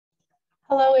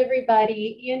Hello,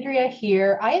 everybody. Andrea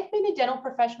here. I have been a dental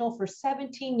professional for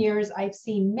 17 years. I've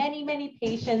seen many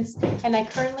patients, and I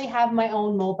currently have my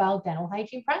own mobile dental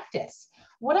hygiene practice.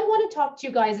 What I want to talk to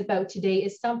you guys about today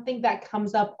is something that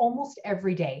comes up almost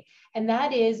every day, and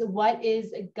that is what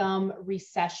is gum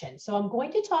recession. So I'm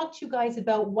going to talk to you guys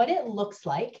about what it looks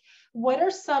like, what are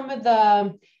some of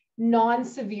the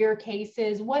non-severe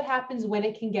cases, what happens when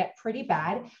it can get pretty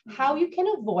bad, how you can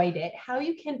avoid it, how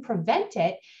you can prevent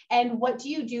it, and what do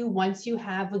you do once you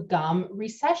have a gum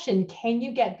recession? Can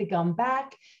you get the gum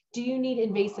back? Do you need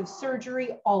invasive surgery?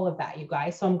 All of that, you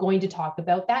guys. So I'm going to talk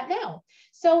about that now.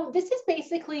 So this is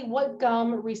basically what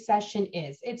gum recession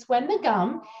is. It's when the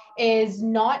gum is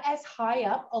not as high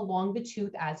up along the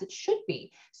tooth as it should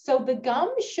be. So the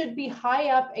gum should be high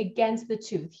up against the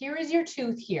tooth. Here is your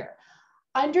tooth here.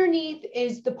 Underneath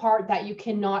is the part that you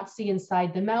cannot see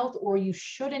inside the mouth, or you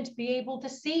shouldn't be able to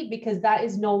see, because that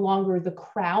is no longer the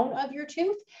crown of your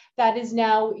tooth. That is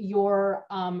now your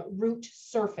root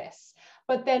surface.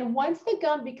 But then once the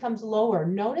gum becomes lower,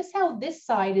 notice how this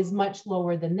side is much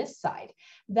lower than this side.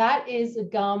 That is a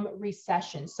gum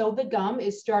recession. So the gum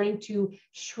is starting to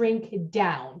shrink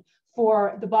down.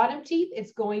 For the bottom teeth,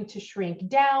 it's going to shrink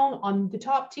down. On the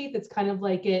top teeth, it's kind of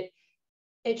like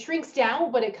it shrinks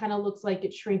down, but it kind of looks like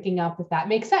it's shrinking up, if that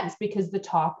makes sense, because the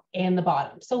top and the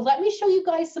bottom. So let me show you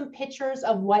guys some pictures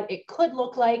of what it could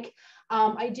look like.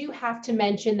 I do have to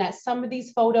mention that some of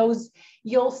these photos,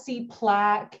 you'll see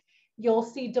plaque, you'll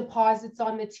see deposits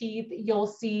on the teeth, you'll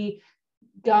see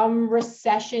gum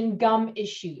recession, gum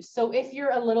issues. So if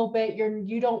you're a little bit,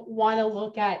 you don't want to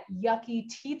look at yucky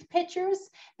teeth pictures,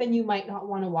 then you might not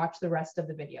want to watch the rest of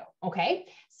the video. Okay,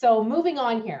 so moving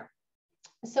on here.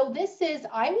 So this is,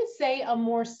 I would say, a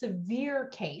more severe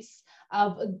case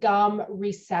of gum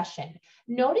recession.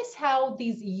 Notice how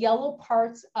these yellow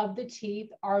parts of the teeth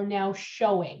are now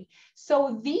showing.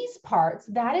 So these parts,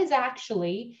 that is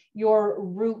actually your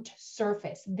root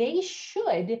surface. They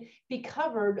should be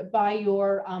covered by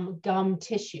your gum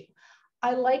tissue.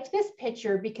 I liked this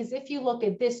picture because if you look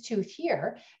at this tooth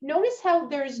here, notice how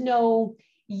there's no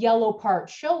yellow part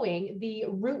showing. The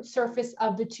root surface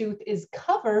of the tooth is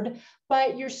covered,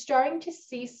 but you're starting to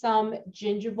see some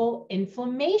gingival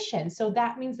inflammation. So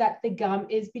that means that the gum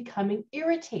is becoming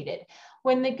irritated.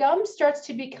 When the gum starts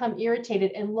to become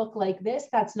irritated and look like this,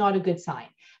 that's not a good sign.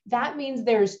 That means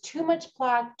there's too much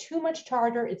plaque, too much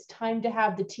tartar. It's time to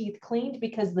have the teeth cleaned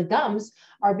because the gums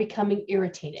are becoming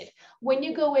irritated. When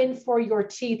you go in for your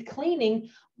teeth cleaning,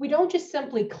 we don't just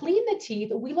simply clean the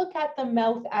teeth, we look at the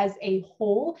mouth as a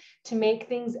whole to make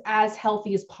things as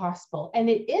healthy as possible.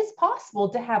 And it is possible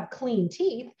to have clean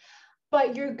teeth,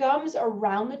 but your gums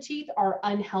around the teeth are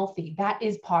unhealthy. That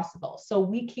is possible. So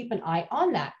we keep an eye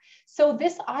on that. So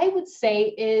this, I would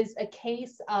say, is a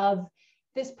case of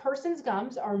this person's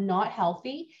gums are not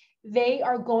healthy. They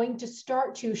are going to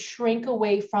start to shrink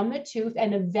away from the tooth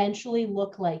and eventually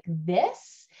look like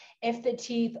this if the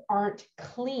teeth aren't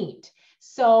cleaned.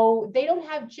 So they don't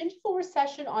have gingival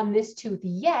recession on this tooth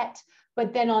yet,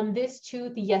 but then on this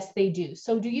tooth, yes, they do.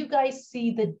 So do you guys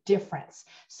see the difference?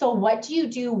 So what do you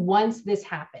do once this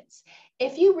happens?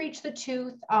 If you reach the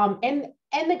tooth and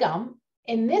the gum,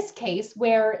 in this case,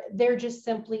 where they're just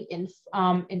simply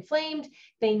inflamed,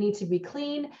 they need to be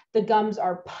clean, the gums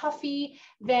are puffy,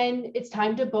 then it's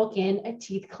time to book in a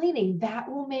teeth cleaning.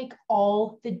 That will make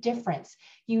all the difference.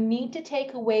 You need to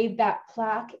take away that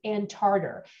plaque and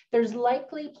tartar. There's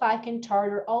likely plaque and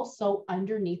tartar also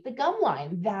underneath the gum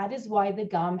line. That is why the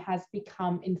gum has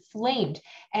become inflamed.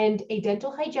 And a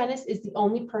dental hygienist is the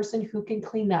only person who can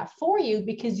clean that for you,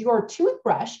 because your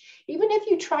toothbrush, even if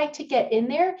you try to get in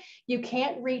there, you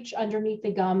can't reach underneath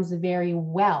the gums very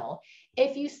well.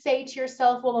 If you say to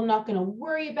yourself, well, I'm not going to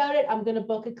worry about it, I'm going to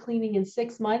book a cleaning in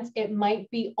 6 months, it might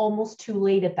be almost too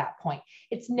late at that point.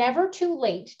 It's never too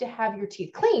late to have your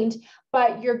teeth cleaned,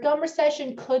 but your gum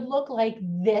recession could look like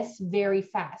this very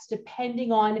fast,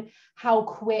 depending on how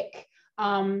quick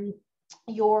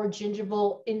your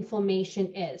gingival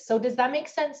inflammation is. So does that make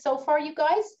sense so far, you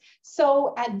guys?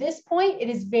 So at this point, it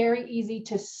is very easy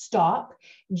to stop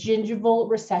gingival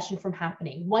recession from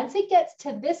happening. Once it gets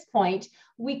to this point,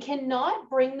 we cannot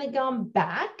bring the gum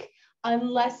back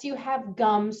unless you have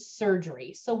gum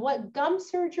surgery. So what gum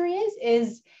surgery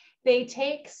is they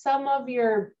take some of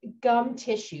your gum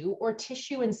tissue or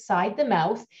tissue inside the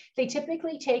mouth. They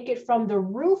typically take it from the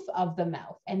roof of the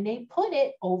mouth and they put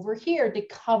it over here to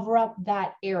cover up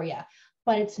that area,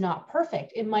 but it's not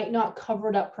perfect. It might not cover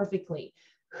it up perfectly.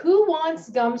 Who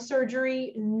wants gum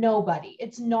surgery? Nobody.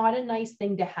 It's not a nice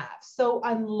thing to have. So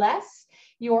unless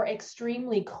you're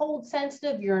extremely cold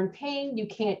sensitive, you're in pain, you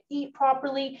can't eat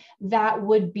properly, that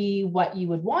would be what you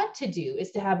would want to do, is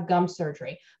to have gum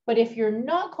surgery. But if you're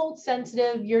not cold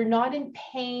sensitive, you're not in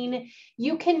pain,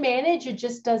 you can manage, it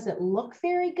just doesn't look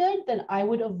very good, then I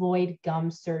would avoid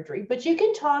gum surgery. But you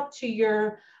can talk to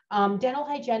your dental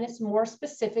hygienist more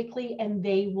specifically, and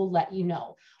they will let you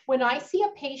know. When I see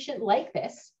a patient like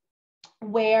this,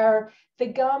 where the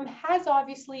gum has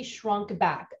obviously shrunk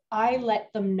back, I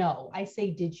let them know. I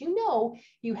say, did you know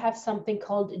you have something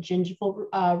called gingival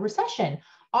recession?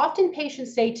 Often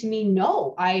patients say to me,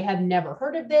 no, I have never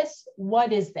heard of this.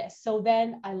 What is this? So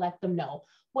then I let them know.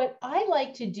 What I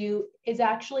like to do is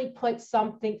actually put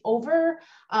something over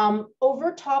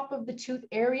top of the tooth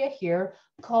area here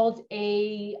called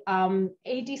a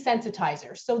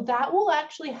desensitizer. So that will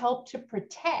actually help to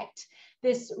protect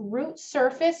this root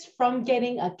surface from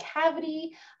getting a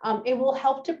cavity. It will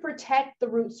help to protect the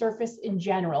root surface in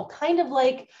general, kind of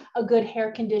like a good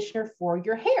hair conditioner for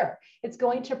your hair. It's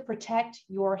going to protect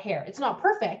your hair. It's not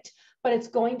perfect, but it's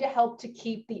going to help to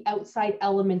keep the outside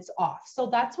elements off. So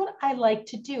that's what I like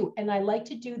to do. And I like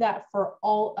to do that for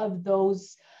all of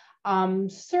those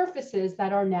surfaces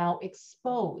that are now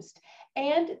exposed.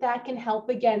 And that can help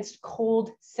against cold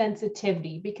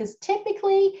sensitivity, because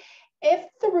typically, if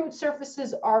the root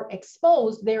surfaces are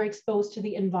exposed, they're exposed to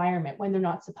the environment when they're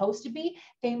not supposed to be,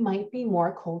 they might be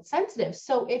more cold sensitive.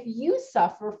 So if you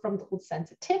suffer from cold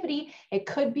sensitivity, it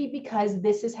could be because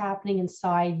this is happening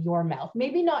inside your mouth.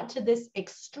 Maybe not to this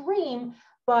extreme,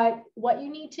 but what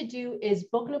you need to do is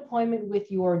book an appointment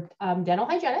with your dental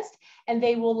hygienist, and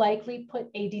they will likely put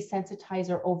a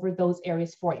desensitizer over those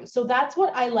areas for you. So that's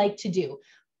what I like to do.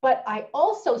 But I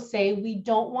also say we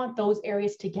don't want those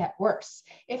areas to get worse.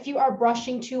 If you are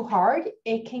brushing too hard,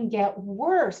 it can get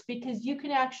worse, because you can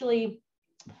actually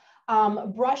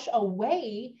brush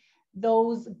away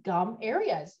those gum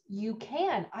areas. You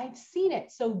can, I've seen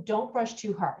it. So don't brush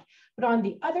too hard. But on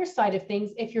the other side of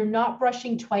things, if you're not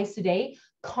brushing twice a day,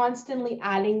 constantly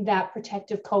adding that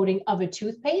protective coating of a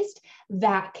toothpaste,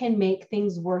 that can make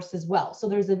things worse as well. So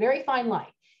there's a very fine line.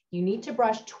 You need to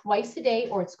brush twice a day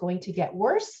or it's going to get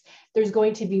worse. There's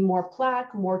going to be more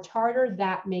plaque, more tartar,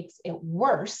 that makes it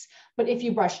worse. But if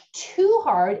you brush too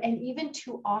hard and even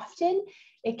too often,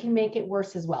 it can make it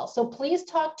worse as well. So please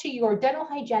talk to your dental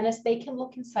hygienist. They can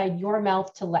look inside your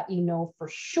mouth to let you know for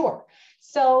sure.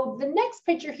 So the next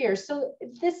picture here. So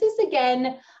this is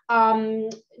again,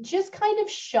 just kind of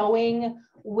showing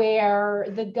where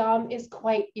the gum is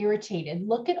quite irritated.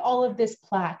 Look at all of this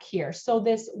plaque here. So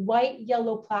this white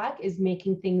yellow plaque is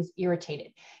making things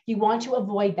irritated. You want to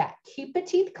avoid that. Keep the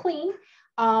teeth clean.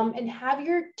 And have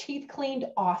your teeth cleaned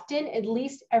often, at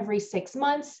least every 6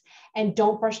 months, and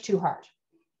don't brush too hard.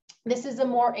 This is a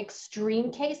more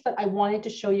extreme case that I wanted to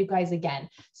show you guys again.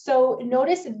 So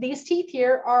notice these teeth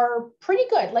here are pretty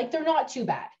good, like they're not too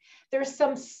bad. There's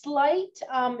some slight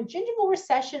gingival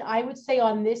recession, I would say,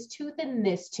 on this tooth and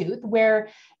this tooth, where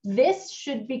this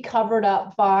should be covered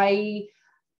up by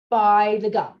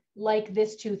the gum, like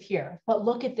this tooth here. But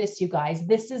look at this, you guys.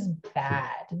 This is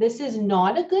bad. This is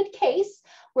not a good case,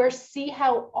 where see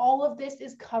how all of this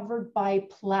is covered by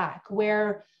plaque,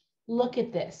 where look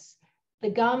at this. The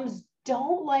gums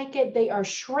don't like it. They are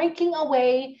shrinking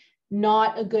away.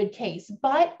 Not a good case.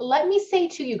 But let me say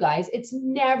to you guys, it's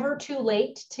never too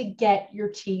late to get your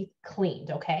teeth cleaned,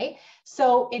 okay?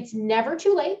 So it's never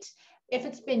too late. If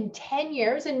it's been 10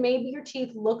 years and maybe your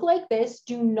teeth look like this,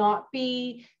 do not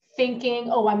be thinking,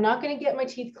 oh, I'm not going to get my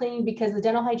teeth cleaned because the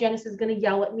dental hygienist is going to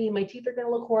yell at me. My teeth are going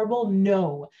to look horrible.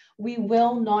 No, we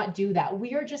will not do that.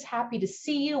 We are just happy to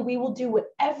see you. We will do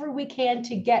whatever we can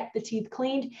to get the teeth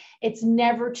cleaned. It's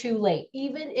never too late.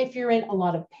 Even if you're in a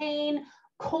lot of pain,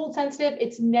 cold sensitive,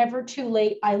 it's never too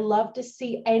late. I love to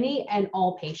see any and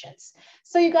all patients.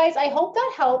 So you guys, I hope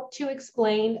that helped to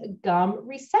explain gum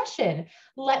recession.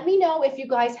 Let me know if you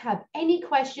guys have any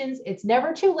questions. It's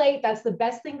never too late. That's the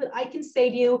best thing that I can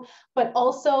say to you, but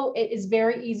also it is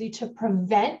very easy to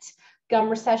prevent gum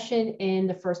recession in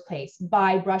the first place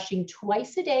by brushing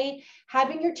twice a day,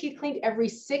 having your teeth cleaned every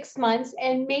 6 months,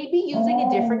 and maybe using a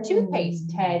different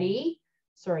toothpaste. Teddy,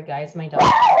 sorry guys, my dog.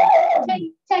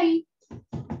 Teddy.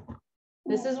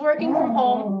 This is working from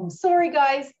home. Sorry,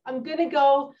 guys. I'm going to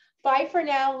go. Bye for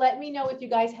now. Let me know if you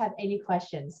guys have any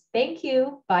questions. Thank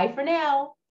you. Bye for now.